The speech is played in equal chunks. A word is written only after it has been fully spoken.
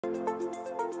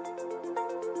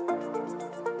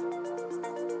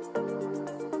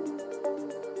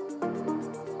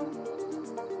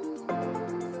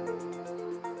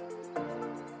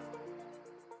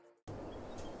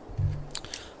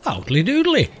Howdly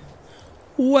doodly.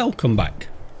 Welcome back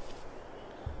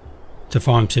to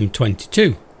Farm Sim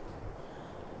 22.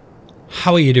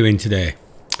 How are you doing today?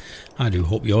 I do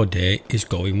hope your day is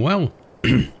going well.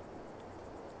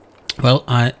 Well,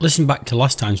 I listened back to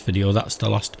last time's video. That's the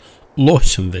last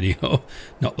Lorsen video,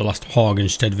 not the last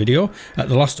Hagenstead video.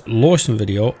 The last Lorsen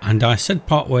video, and I said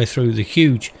partway through the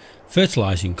huge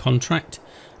fertilising contract,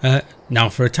 now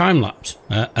for a time lapse,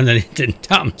 and then it didn't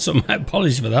happen, so my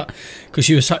apologies for that, because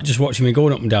you were sat just watching me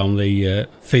going up and down the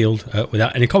field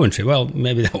without any commentary. Well,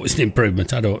 maybe that was an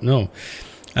improvement, I don't know.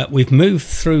 We've moved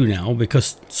through now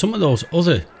because some of those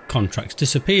other contracts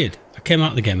disappeared. I came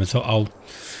out of the game and thought I'll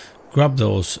grab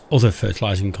those other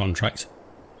fertilising contracts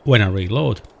when I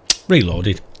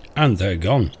reloaded, and they're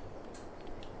gone.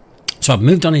 So I've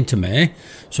moved on into May,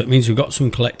 so it means we've got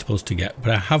some collectibles to get, but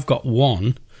I have got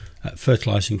one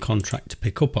fertilising contract to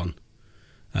pick up on.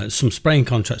 Some spraying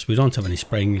contracts. We don't have any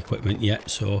spraying equipment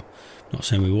yet, so I'm not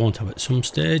saying we won't have at some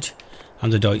stage.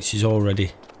 And the Deutz is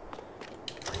already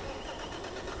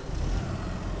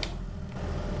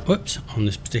on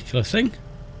this particular thing.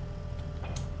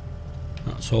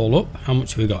 That's all up. How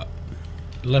much have we got?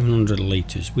 1100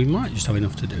 litres. We might just have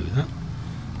enough to do that.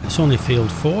 It's only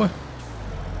field 4,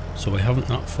 so we haven't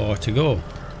that far to go.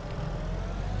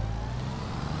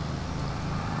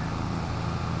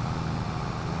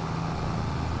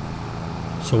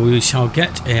 So we shall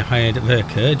get a hired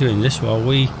worker doing this while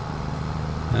we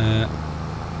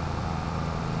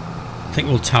I think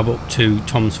we'll tab up to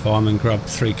Tom's farm and grab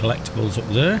 3 collectibles up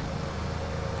there,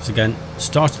 because again,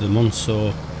 start of the month,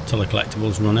 so till the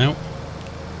collectibles run out.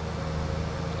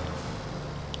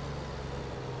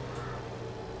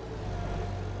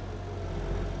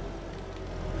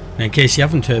 In case you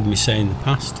haven't heard me say in the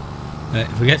past,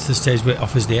 if we get to the stage where it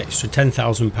offers the extra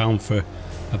 £10,000 for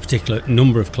a particular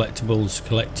number of collectibles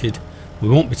collected, we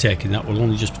won't be taking that. We'll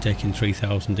only just be taking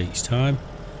 3,000 each time.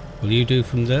 Will you do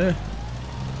from there?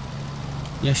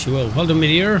 Yes, you will. Well done, me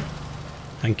dear.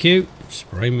 Thank you.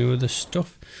 Spray me with the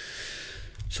stuff.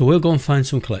 So we'll go and find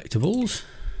some collectibles,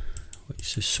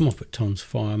 which is some up at Tom's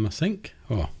farm, I think.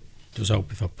 Oh, does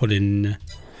hope if I put in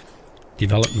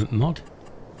development mod.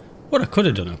 What I could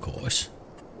have done, of course.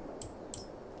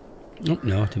 Oh,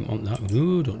 no, I didn't want that.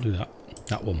 Ooh, don't do that.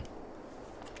 That one.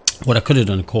 What I could have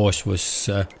done, of course, was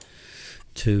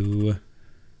to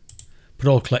put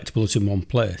all collectibles in one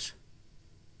place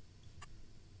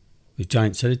with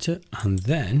Giants Editor, and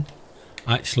then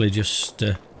actually just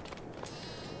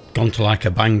gone to like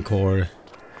a bank or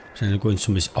go in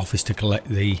somebody's office to collect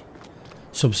the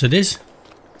subsidies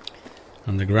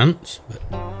and the grants. But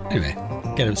anyway,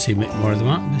 get out to see a bit more of the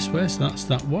map this way. So that's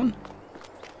that one.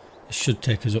 It should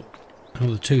take us up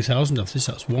another 2,000 off this.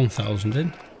 That's 1,000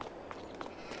 in.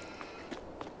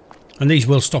 And these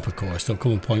will stop, of course. There'll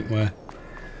come a point where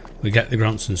we get the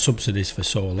grants and subsidies for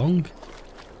so long.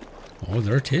 Oh,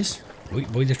 there it is.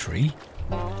 Right by the tree.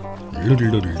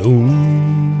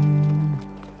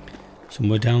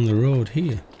 Somewhere down the road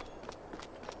here.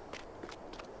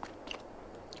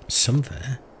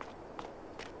 Somewhere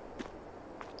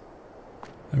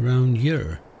around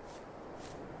here.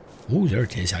 Oh, there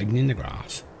it is, hiding in the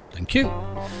grass. Thank you.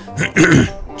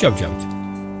 Job.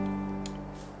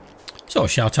 So,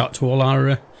 shout out to all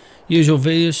our usual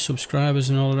viewers, subscribers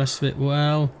and all the rest of it.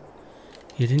 Well,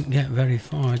 you didn't get very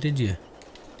far, did you?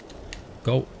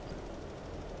 Go.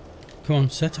 Come on,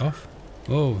 set off.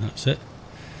 Oh, that's it.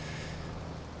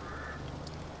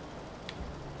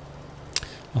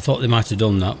 I thought they might have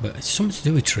done that, but it's something to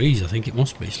do with trees, I think it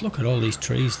must be. Just look at all these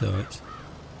trees, though.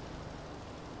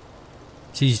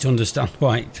 It's easy to understand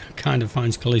why it kind of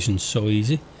finds collisions so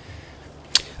easy.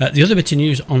 The other bit of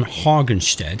news on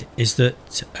Hagenstead is that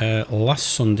last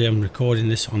Sunday, I'm recording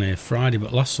this on a Friday,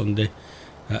 but last Sunday,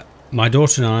 my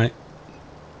daughter and I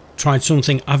tried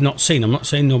something I've not seen. I'm not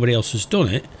saying nobody else has done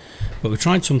it, but we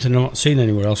tried something I've not seen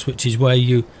anywhere else, which is where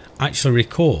you actually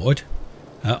record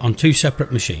on 2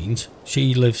 separate machines.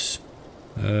 She lives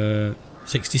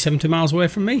 60, 70 miles away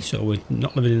from me, so we're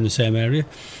not living in the same area.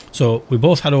 So we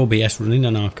both had OBS running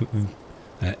on our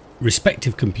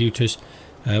respective computers.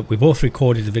 We both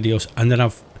recorded the videos, and then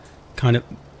I've kind of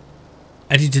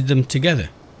edited them together.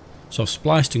 So I've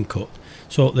spliced and cut.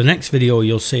 So the next video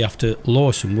you'll see after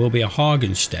Lorsen will be a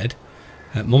Hagenstead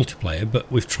multiplayer,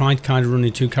 but we've tried kind of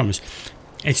running 2 cameras.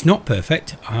 It's not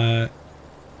perfect.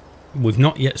 We've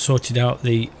not yet sorted out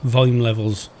the volume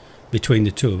levels between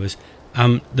the 2 of us.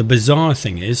 The bizarre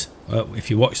thing is, if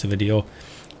you watch the video,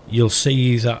 you'll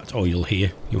see that, or you'll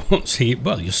hear, you won't see it,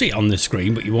 well, you'll see it on the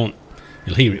screen, but you'll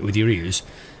hear it with your ears.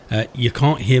 You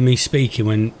can't hear me speaking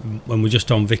when we're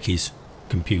just on Vicky's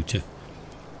computer.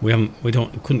 We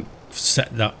couldn't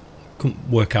set that couldn't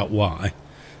work out why.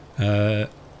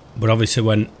 But obviously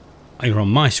when you're on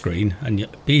my screen, and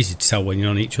it's easy to tell when you're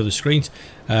on each other's screens,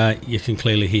 you can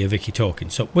clearly hear Vicky talking.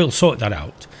 So we'll sort that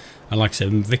out. And like I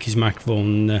said, Vicky's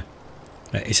microphone,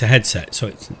 it's a headset, so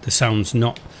the sound's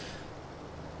not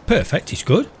perfect. It's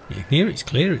good. You can hear it, it's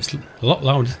clear. It's a lot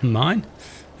louder than mine.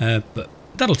 But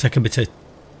that'll take a bit of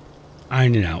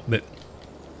ironing out. But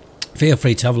feel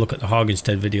free to have a look at the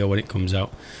Hagenstead video when it comes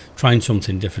out, trying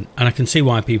something different. And I can see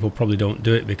why people probably don't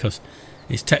do it, because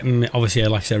it's taking me, obviously,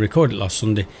 like I said, I recorded it last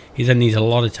Sunday. He then needs a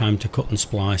lot of time to cut and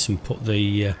splice and put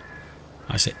the,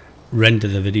 render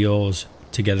the videos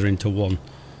together into one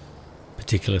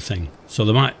particular thing. So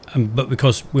there might, but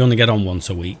because we only get on once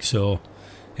a week, so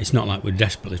it's not like we're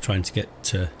desperately trying to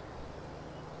get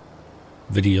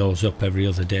videos up every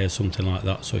other day or something like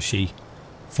that. So she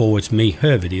forwards me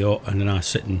her video, and then I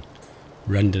sit and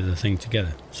render the thing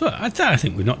together. So I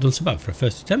think we've not done so bad for a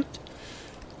first attempt.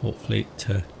 Hopefully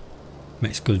it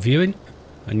makes good viewing,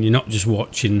 and you're not just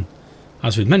watching,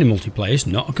 as with many multiplayers,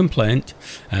 not a complaint,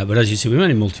 but as you see with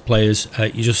many multiplayers,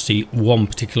 you just see one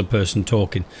particular person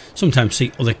talking. Sometimes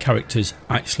see other characters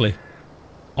actually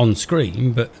on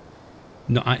screen, but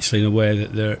not actually in a way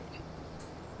that they're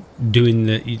doing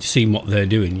you've seen what they're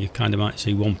doing. You kind of might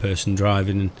see one person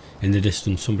driving and in the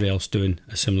distance somebody else doing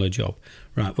a similar job.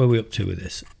 Right, where are we up to with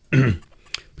this?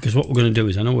 Because what we're going to do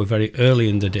is, I know we're very early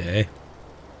in the day,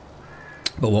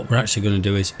 but what we're actually going to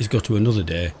do is go to another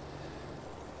day,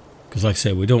 because like I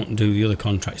say, we don't do the other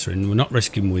contracts are in. We're not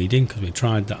risking weeding, because we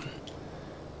tried that.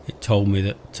 It told me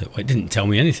that, well, it didn't tell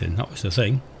me anything, that was the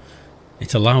thing.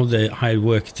 It allowed the hired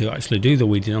worker to actually do the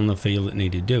weeding on the field that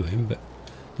needed doing, but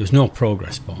there was no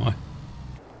progress bar,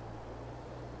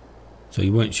 so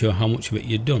you weren't sure how much of it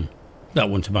you'd done. That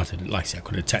wouldn't have mattered. Like I said, I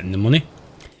could have taken the money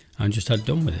and just had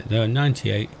done with it. There,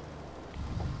 98.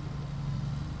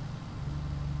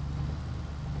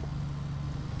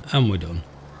 And we're done.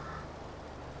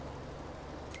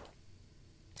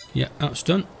 Yeah, that's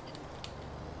done.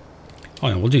 Oh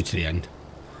no, we'll do to the end.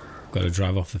 Got to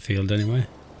drive off the field anyway.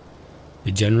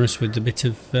 Be generous with the bit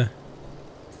of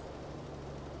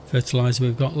fertiliser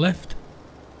we've got left.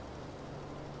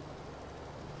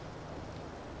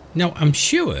 Now, I'm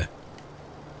sure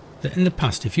that in the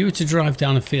past, if you were to drive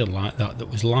down a field like that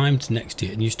was limed next to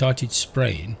it, and you started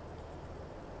spraying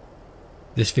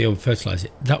this field with fertiliser,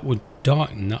 that would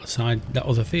darken that side, that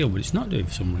other field, but it's not doing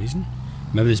for some reason.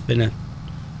 Maybe there's been a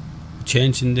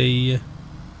change in the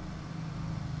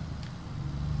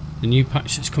new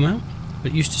patch that's come out.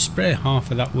 But it used to spray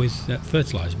half of that with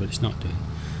fertiliser, but it's not doing.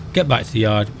 Get back to the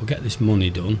yard, we'll get this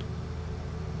money done.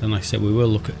 Then, like I said, we will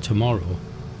look at tomorrow.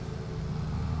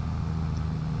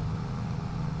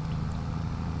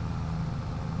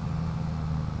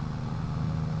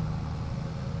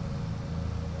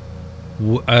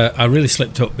 I really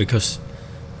slipped up because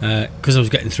I was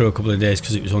getting through a couple of days,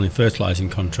 because it was only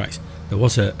fertilising contracts. There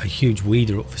was a huge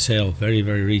weeder up for sale, very,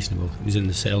 very reasonable. It was in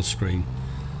the sales screen,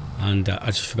 and I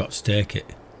just forgot to take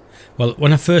it. Well,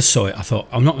 when I first saw it, I thought,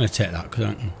 I'm not going to take that,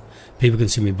 because people can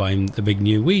see me buying the big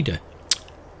new weeder.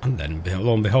 And then,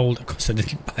 lo and behold, of course I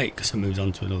didn't buy it, because I moved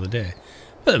on to another day.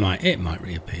 But it might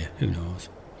reappear, who knows.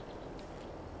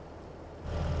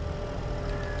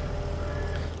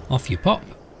 Off you pop.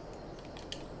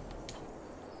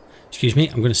 Excuse me,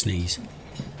 I'm going to sneeze.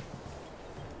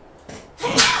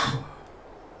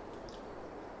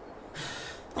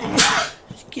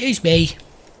 Excuse me.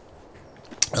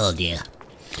 Oh dear.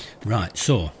 Right,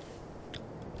 so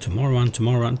tomorrow and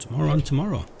tomorrow and tomorrow and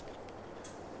tomorrow.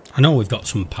 I know we've got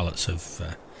some pallets of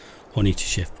honey to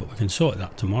shift, but we can sort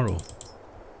that tomorrow.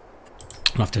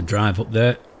 I'll have to drive up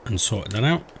there and sort that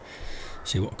out.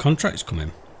 See what contracts come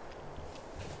in.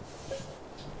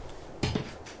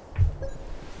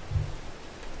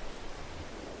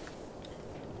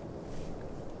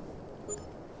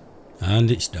 And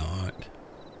it's dark.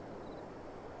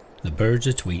 The birds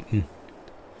are tweeting.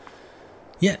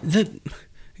 Yeah,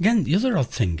 again, the other odd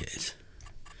thing is,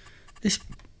 this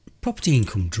property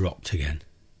income dropped again.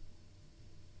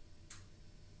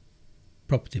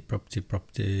 Property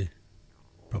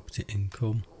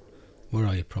income. Where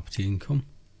are you, property income?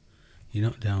 You're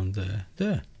not down there.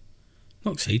 There.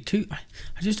 Look, see,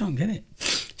 I just don't get it.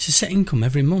 It's a set income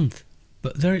every month.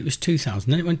 But there it was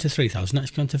 2,000, then it went to 3,000, now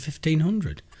it's gone to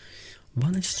 1,500.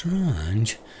 What is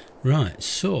strange. Right,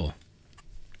 so,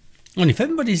 and if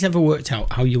everybody's ever worked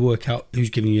out how you work out who's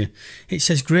giving you, it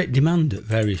says great demand at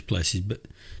various places, but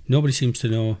nobody seems to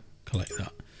know, collect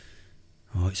that.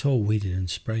 Oh, it's all weeded and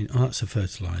spraying. Oh, that's a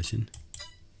fertilising.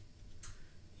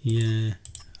 Yeah,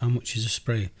 how much is a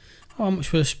spray? Oh, how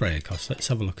much will a sprayer cost? Let's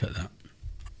have a look at that.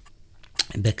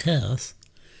 Because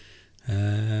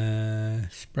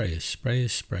Sprayers.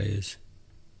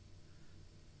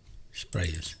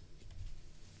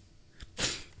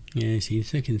 Yeah, so you're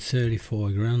thinking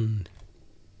 34 grand.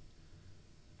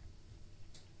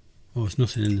 Oh, there's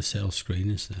nothing in the sales screen,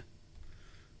 is there?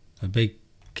 A big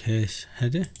case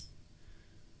header.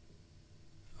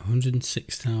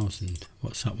 106,000.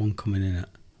 What's that one coming in at?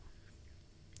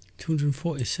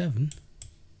 247.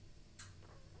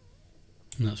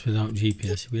 And that's without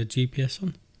GPS. If we had GPS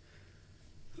on,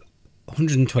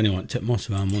 121 took most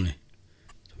of our money,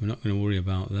 so we're not going to worry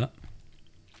about that.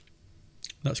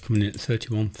 That's coming in at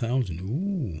 31,000.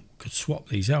 Ooh, could swap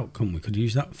these out, couldn't we? Could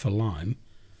use that for lime.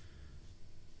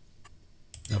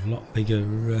 Have a lot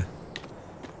bigger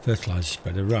fertilizer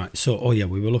spreader. Right, so, oh yeah,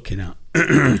 we were looking at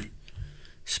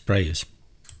sprayers.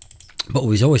 But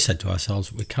we've always said to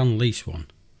ourselves, we can lease one.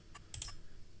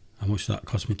 How much does that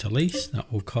cost me to lease?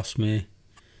 That will cost me...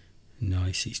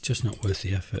 Nice, it's just not worth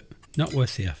the effort. Not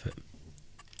worth the effort.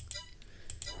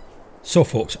 So,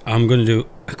 folks, I'm going to do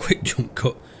a quick jump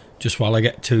cut just while I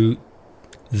get to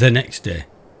the next day.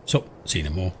 So, see you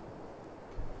no more.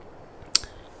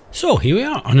 So, here we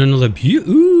are on another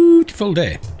beautiful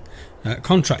day.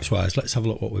 Contracts-wise, let's have a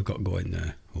look what we've got going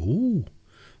there. Ooh,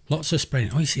 lots of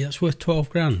spraying. Oh, you see, that's worth 12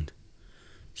 grand.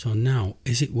 So now,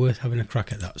 is it worth having a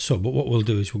crack at that? So, but what we'll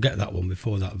do is we'll get that one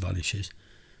before that vanishes.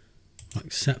 I'll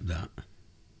accept that.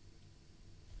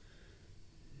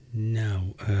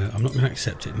 Now, I'm not going to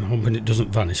accept it. I'm hoping it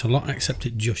doesn't vanish. I'll not accept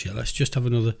it just yet. Let's just have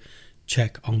another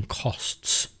check on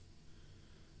costs.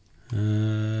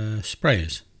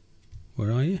 Sprayers.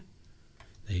 Where are you?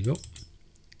 There you go.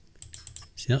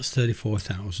 See, that's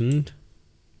 34,000.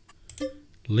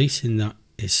 Leasing that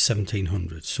is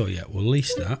 1,700. So yeah, we'll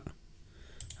lease that.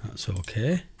 That's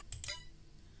okay.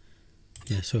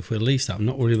 Yeah, so if we lease that, I'm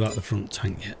not worried about the front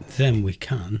tank yet. Then we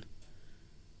can.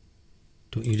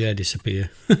 Don't you dare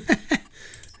disappear.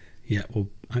 Yeah, we'll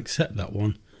accept that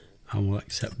one. And we'll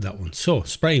accept that one. So,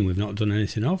 spraying we've not done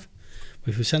anything of.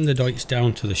 But if we send the doits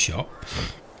down to the shop,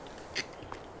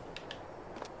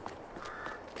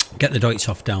 get the doits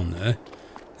off down there,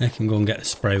 they can go and get the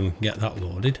spray and we can get that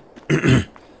loaded. And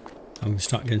we can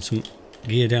start getting some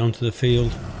gear down to the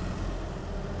field.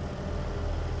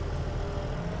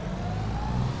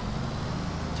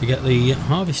 To get the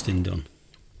harvesting done.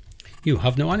 You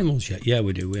have no animals yet? Yeah,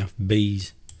 we do. We have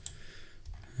bees.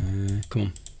 Come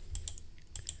on.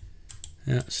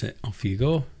 That's it. Off you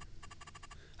go.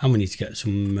 And we need to get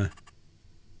some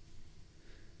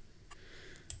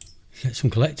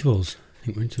collectibles. I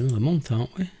think we're into another month,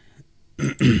 aren't we?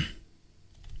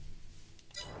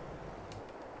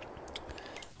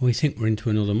 We think we're into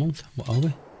another month. What are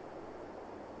we?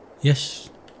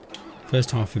 Yes. First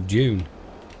half of June.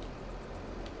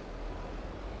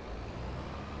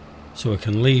 So we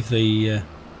can leave the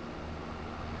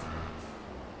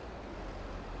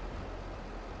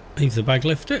bag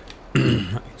lifter. I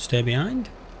can stay behind.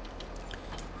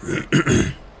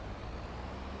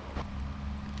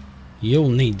 You'll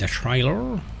need the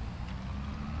trailer.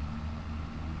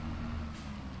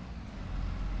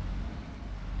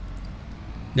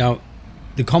 Now,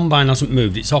 the combine hasn't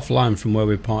moved. It's offline from where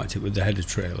we parked it with the header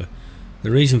trailer. The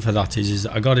reason for that is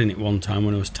that I got in it one time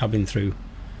when I was tabbing through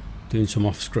doing some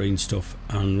off-screen stuff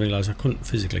and realised I couldn't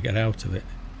physically get out of it,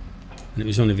 and it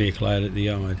was the only vehicle I had at the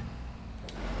yard.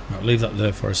 I'll leave that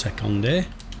there for a second there.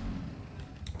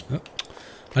 Oh,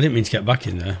 I didn't mean to get back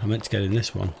in there, I meant to get in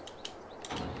this one.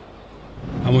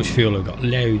 How much fuel have we got?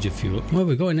 Loads of fuel. Where are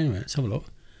we going anyway? Let's have a look.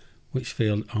 Which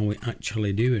field are we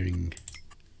actually doing?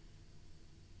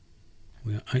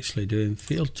 We are actually doing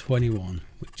field 21,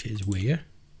 which is where?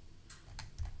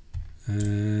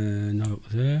 Not up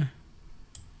there.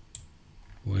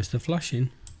 Where's the flashing?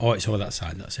 Oh, it's over that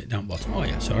side. That's it, down bottom. Oh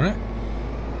yeah, it's alright.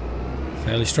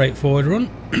 Fairly straightforward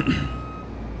run.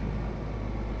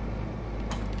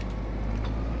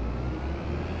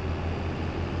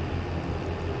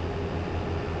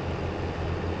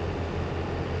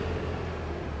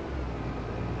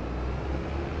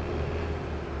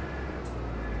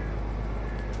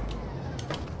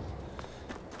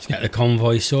 Let's get the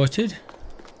convoy sorted.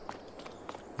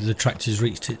 The tractor's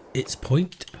reached its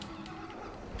point.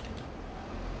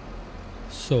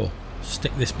 So,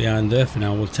 stick this behind there for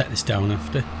now. We'll take this down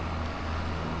after.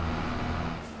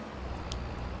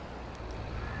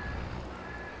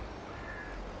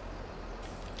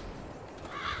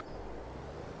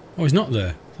 Oh, he's not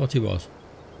there. Thought he was.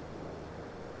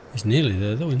 He's nearly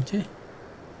there though, isn't he?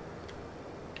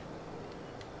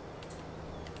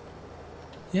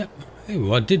 Yep. Hey,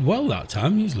 well, I did well that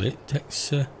time. Usually it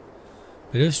takes a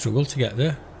bit of a struggle to get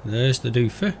there. There's the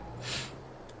doofer.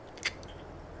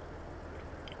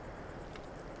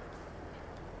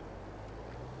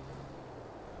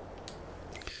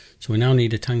 So we now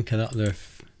need a tank of that there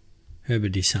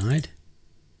herbicide.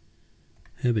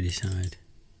 Herbicide.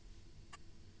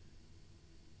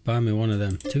 Buy me one of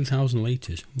them. 2,000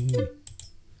 litres. Ooh.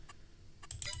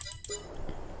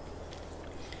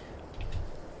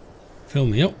 Fill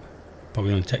me up.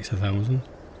 Probably only takes 1,000.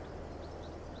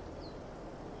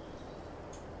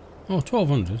 Oh,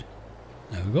 1,200.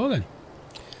 There we go then.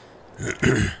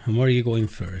 And where are you going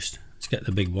first? Let's get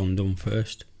the big one done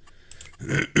first.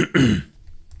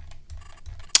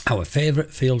 Our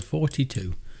favourite field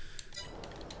 42.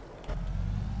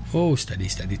 Oh, steady,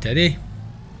 steady, steady.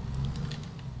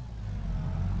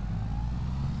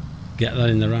 Get that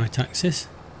in the right axis.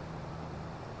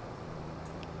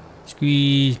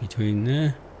 Squeeze between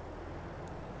there.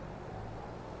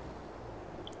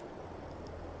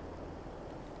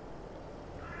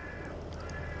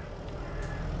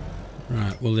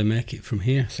 Right, will they make it from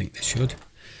here? I think they should.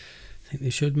 I think they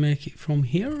should make it from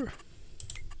here.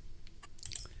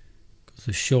 Because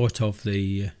they're short of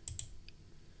the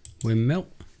windmill.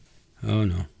 Oh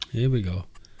no, here we go.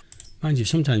 Mind you,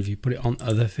 sometimes you put it on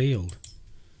other field.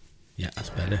 Yeah, that's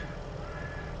better.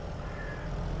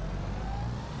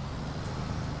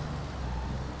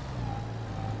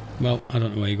 Well, I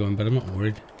don't know where you're going, but I'm not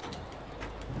worried.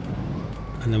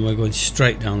 And then we're going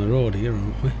straight down the road here,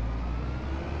 aren't we?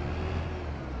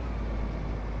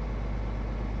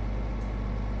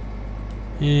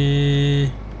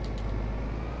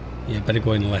 Yeah, better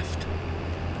go in left.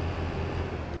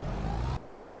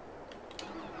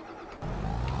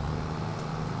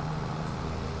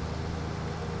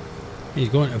 He's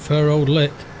going to Fur Road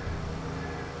Lit.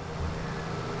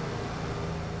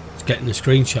 Just getting a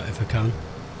screenshot if I can.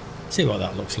 See what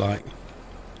that looks like.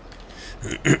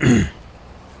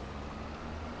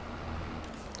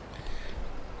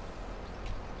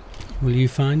 Will you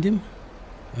find him?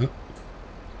 Oh.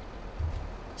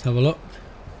 Let's have a look.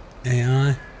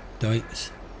 AI.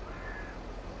 Dites.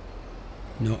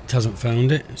 No, it hasn't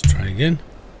found it. Let's try again.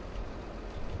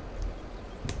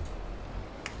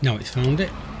 Now it's found it.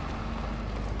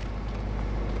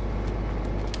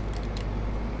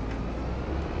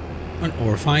 And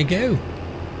off I go.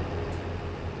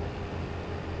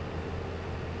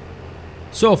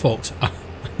 So folks, I'm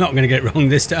not going to get it wrong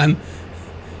this time.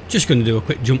 Just going to do a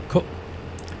quick jump cut.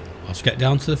 Let's get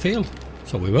down to the field.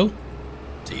 So we will.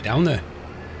 See you down there.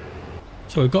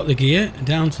 So we've got the gear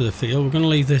down to the field. We're going to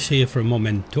leave this here for a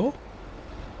memento.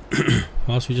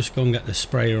 Whilst we just go and get the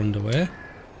sprayer underway.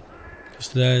 Because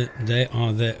they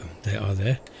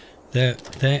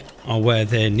are where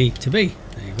they need to be.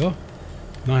 There you go.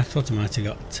 I thought I might have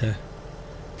got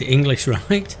the English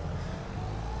right.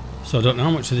 So I don't know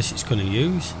how much of this it's going to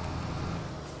use.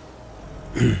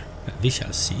 But we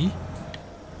shall see.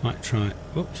 Might try.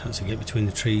 Oops, that's a get between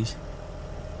the trees.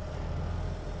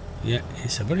 Yeah,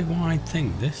 it's a very wide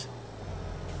thing, this.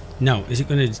 Now, is it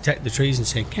going to detect the trees and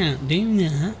say, can't do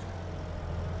that?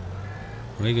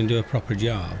 Or are you going to do a proper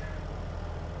job?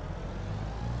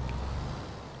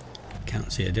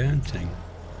 Can't see a darn thing.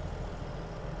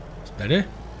 It's better.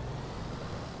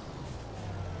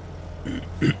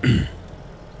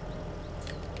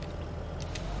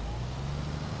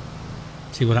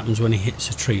 See what happens when he hits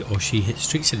a tree or she hits a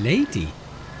tree. It's a lady.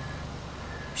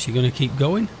 Is she going to keep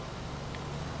going?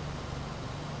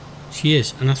 She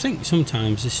is, and I think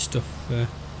sometimes this stuff. But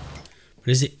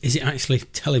is it actually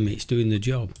telling me it's doing the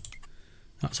job?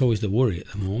 That's always the worry at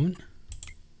the moment.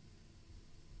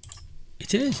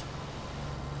 It is.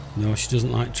 No, she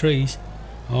doesn't like trees.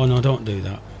 Oh no, don't do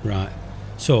that. Right.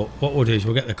 So what we'll do is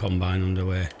we'll get the combine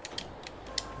underway.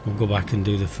 We'll go back and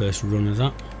do the first run of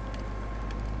that.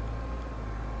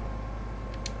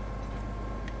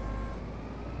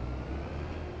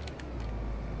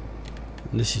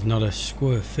 And this is not a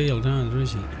square field either,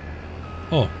 is it?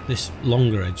 Oh, this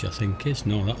longer edge I think is.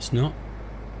 No, that's not.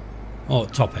 Oh,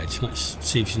 top edge. Let's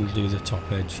see if we can do the top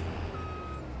edge.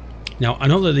 Now, I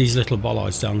know that these little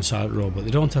bollards down the side of the road, but they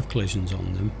don't have collisions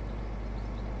on them.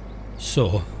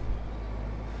 So,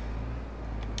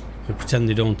 we'll pretend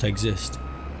they don't exist.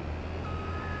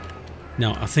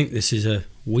 Now, I think this is a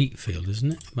wheat field,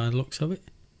 isn't it? By the looks of it.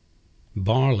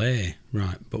 Barley.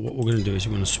 Right, but what we're going to do is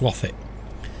we're going to swath it.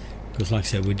 Because like I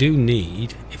said, we do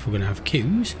need, if we're going to have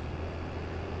queues,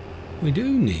 we do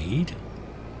need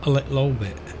a little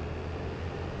bit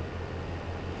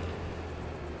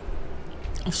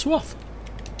of swath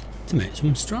to make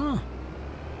some straw.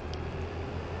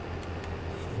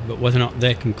 But whether or not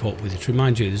they can cope with it,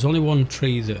 remind you, there's only one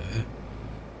tree there.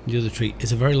 The other tree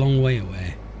is a very long way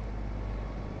away.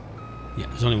 Yeah,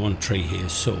 there's only one tree here,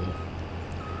 so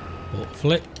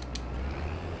hopefully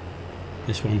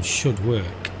this one should work.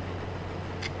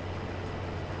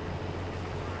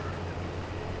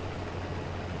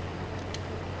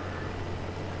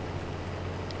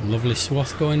 Lovely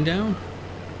swath going down.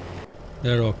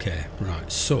 They're okay.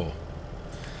 Right, so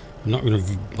I'm not going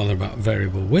to bother about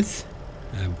variable width,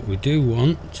 but we do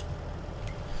want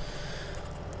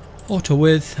auto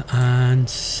width and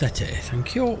set it.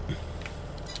 Thank you.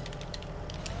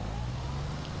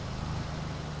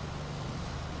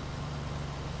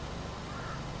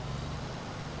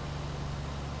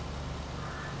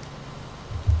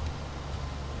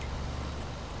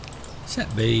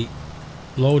 Set B,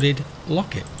 loaded,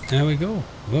 lock it. There we go.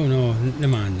 Oh no, never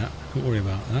mind that. Don't worry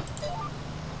about that.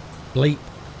 Bleep,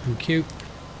 thank you.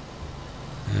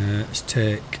 Let's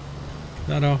take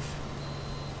that off.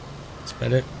 That's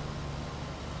better.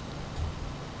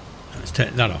 Let's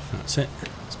take that off. That's it.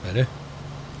 That's better.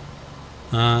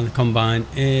 And the combine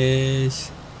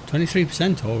is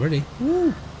 23% already.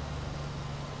 Woo!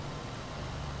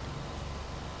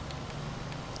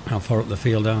 How far up the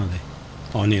field are they?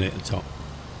 Oh, nearly at the top.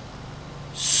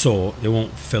 So they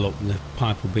won't fill up. The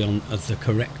pipe will be on the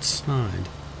correct side.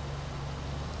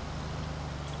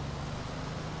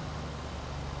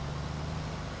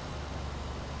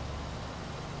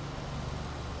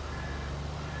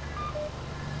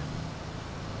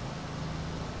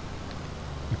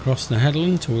 Across the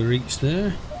headland till we reach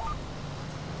there.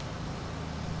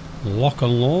 Lock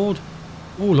and load.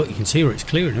 Oh look, you can see where it's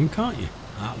clearing them, can't you?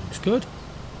 That looks good.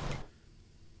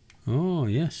 Oh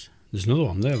yes, there's another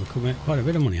one there. We could make quite a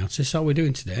bit of money out of this. How are we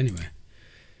doing today anyway?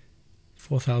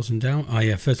 4,000 down. Oh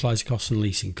yeah, fertiliser costs and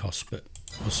leasing costs, but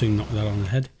I'll soon knock that on the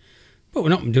head. But we're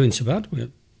not doing so bad. We're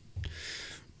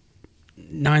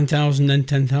 9,000, then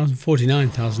 10,000,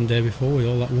 49,000 day before with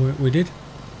all that work we did.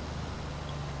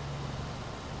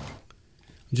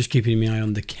 I'm just keeping my eye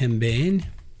on the Kembane.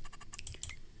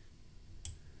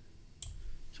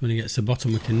 So when he gets to the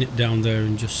bottom, we can nip down there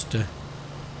and just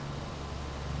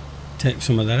take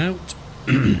some of that out.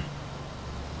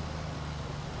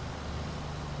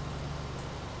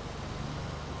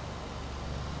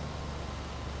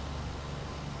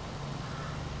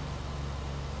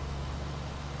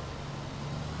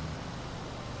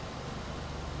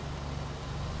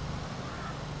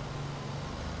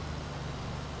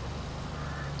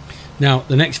 Now,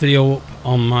 the next video up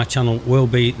on my channel will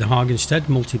be the Hagenstead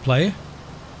multiplayer.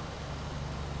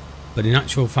 But in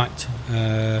actual fact,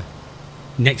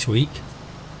 next week,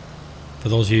 for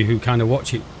those of you who kind of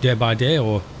watch it day by day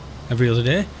or every other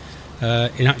day,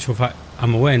 in actual fact,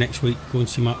 I'm away next week going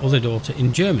to see my other daughter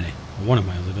in Germany. Or one of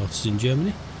my other daughters in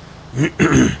Germany.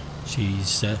 She's,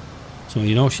 some of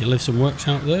you know, she lives and works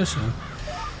out there, so I'm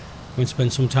going to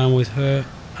spend some time with her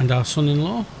and our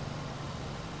son-in-law.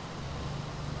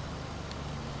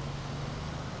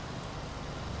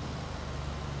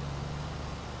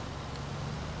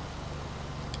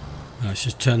 Let's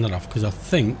just turn that off because I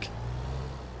think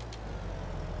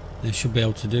they should be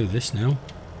able to do this now.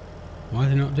 Why are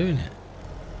they not doing it?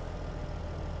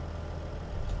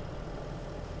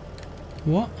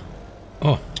 What?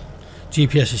 Oh,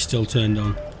 GPS is still turned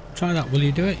on. Try that, will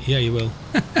you do it? Yeah, you will.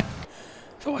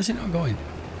 So why is it not going?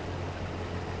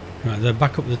 Right, they're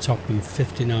back up the top in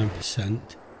 59%.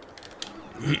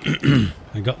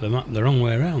 I got the map the wrong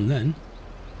way around then.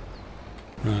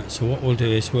 Right, so what we'll do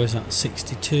is, where's that,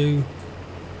 62?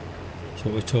 That's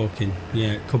what we're talking.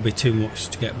 Yeah, it could be too much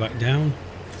to get back down.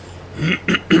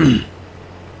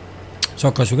 So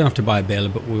of course we're going to have to buy a baler,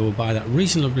 but we will buy that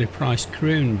reasonably priced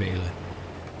Kroon baler.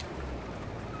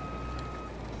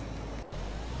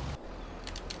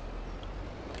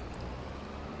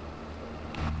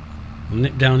 We'll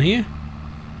nip down here,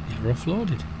 get her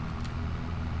offloaded.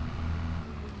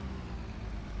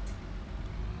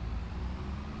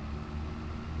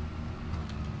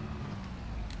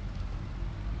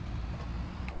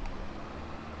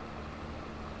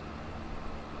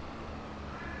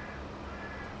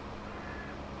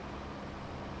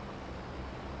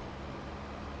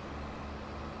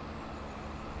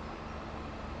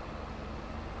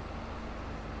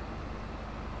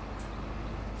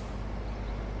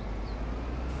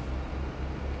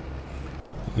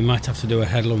 We might have to do a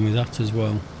headland with that as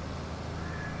well.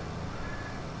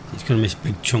 It's going to miss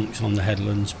big chunks on the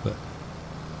headlands, but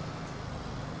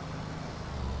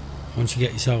once you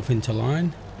get yourself into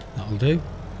line, that'll do.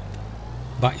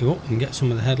 Back you up and get some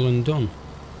of the headland done.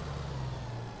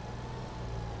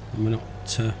 And we're not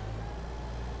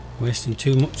wasting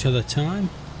too much of the time.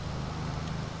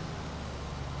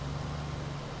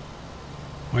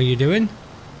 What are you doing?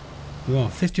 You are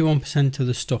 51% of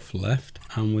the stuff left,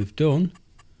 and we've done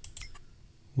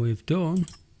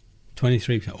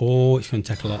 23%. Oh, it's going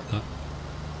to take a lot, that.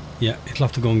 Yeah, it'll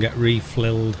have to go and get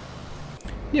refilled.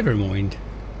 Never mind.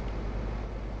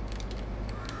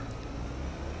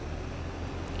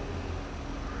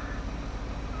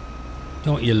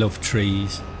 Don't you love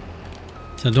trees?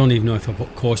 So I don't even know if I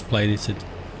put course play in it to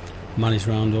manage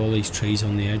around all these trees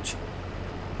on the edge.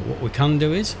 But what we can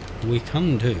do is, we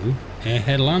can do a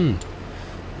headland.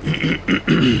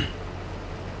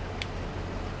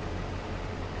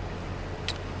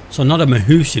 So not a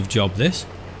mahoosive job this.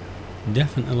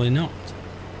 Definitely not.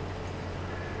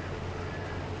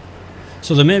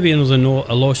 So there may be another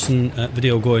a Lorsen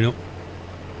video going up.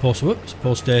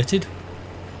 Post dated.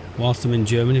 Whilst I'm in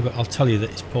Germany, but I'll tell you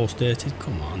that it's post dated.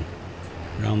 Come on.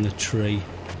 Around the tree.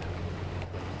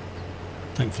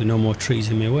 Thankfully no more trees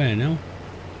in my way now.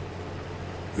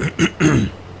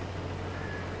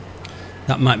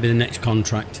 That might be the next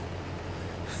contract.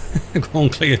 Go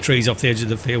and clear trees off the edge of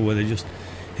the field where they're just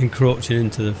encroaching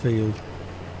into the field,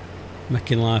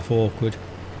 making life awkward.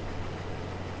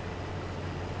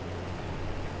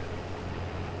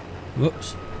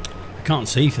 Whoops. I can't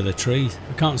see for the trees.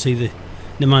 I can't see the,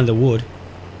 never mind the wood,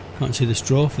 I can't see the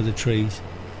straw for the trees.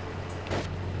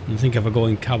 And I think if I go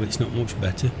in cab it's not much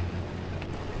better.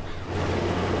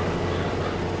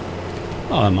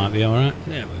 Oh, that might be alright.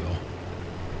 There we go.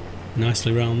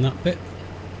 Nicely round that bit.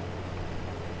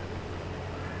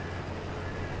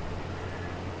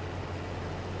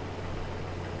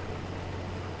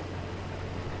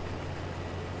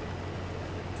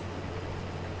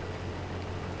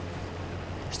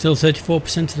 Still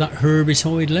 34% of that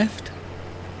herbicide left.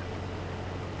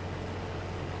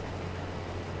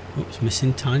 Oops,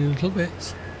 missing tiny little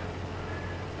bits.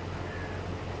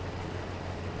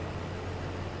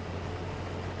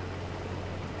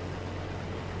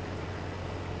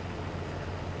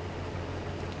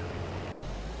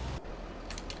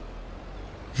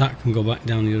 That can go back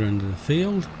down the other end of the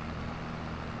field.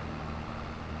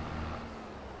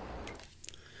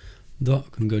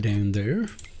 That can go down there.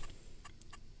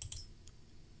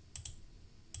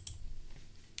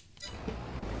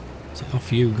 So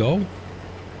off you go.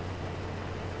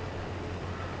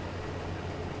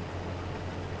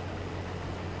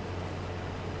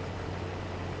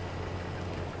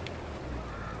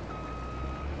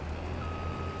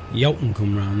 You can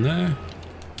come round there.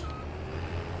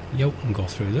 You can go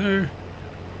through there.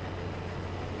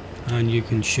 And you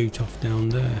can shoot off down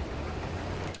there.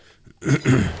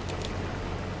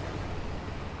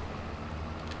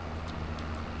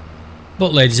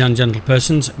 But ladies and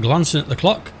gentlepersons, glancing at the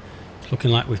clock, it's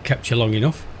looking like we've kept you long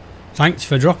enough. Thanks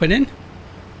for dropping in.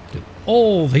 Do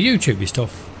all the YouTubey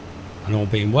stuff. And all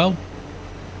being well,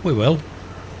 we will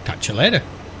catch you later.